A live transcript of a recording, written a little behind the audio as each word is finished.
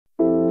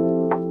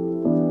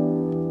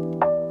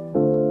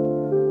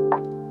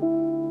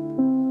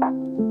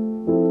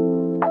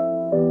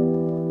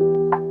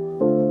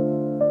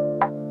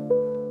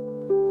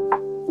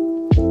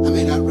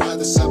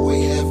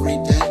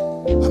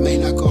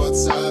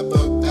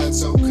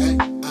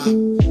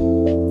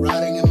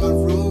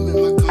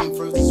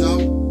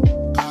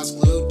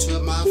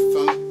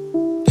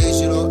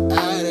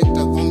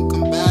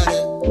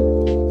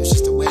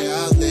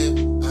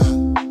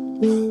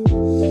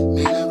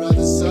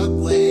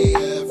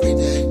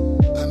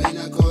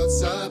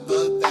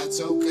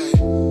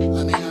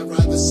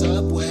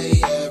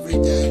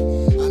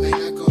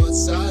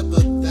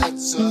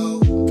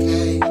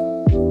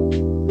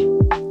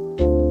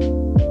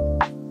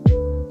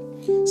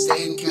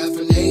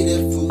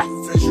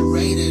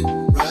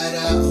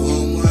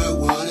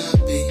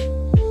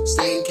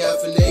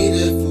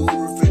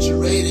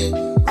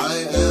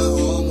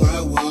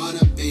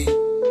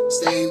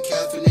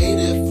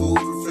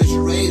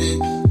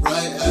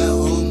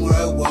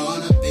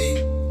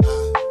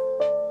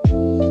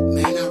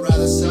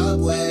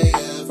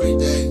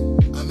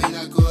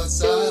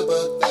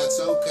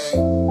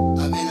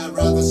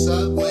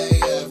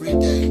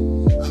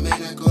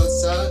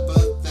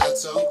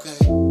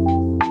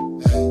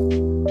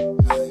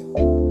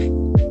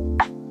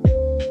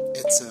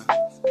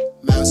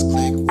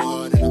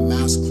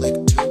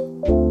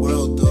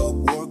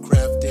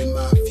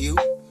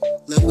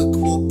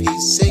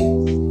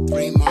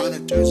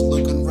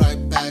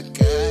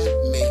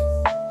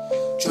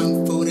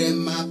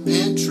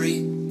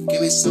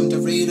some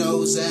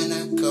Doritos and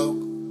a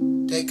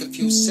Coke. Take a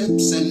few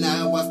sips and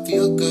now I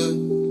feel good.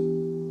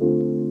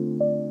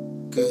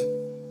 Good.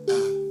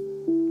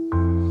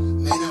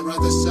 May not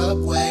run the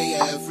subway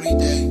every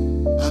day.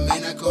 I may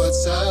not go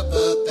outside,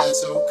 but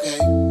that's okay.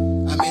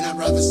 I may not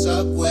run the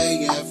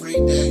subway every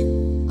day.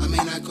 I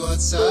may not go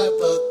outside,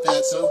 but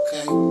that's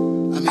okay.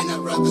 I may not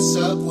run the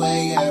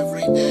subway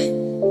every day.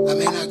 I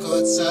may not go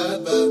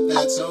outside, but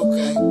that's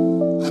okay.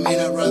 I may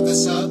not run the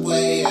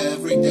subway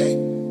every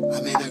day. I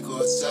may not go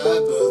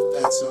outside,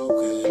 but that's okay.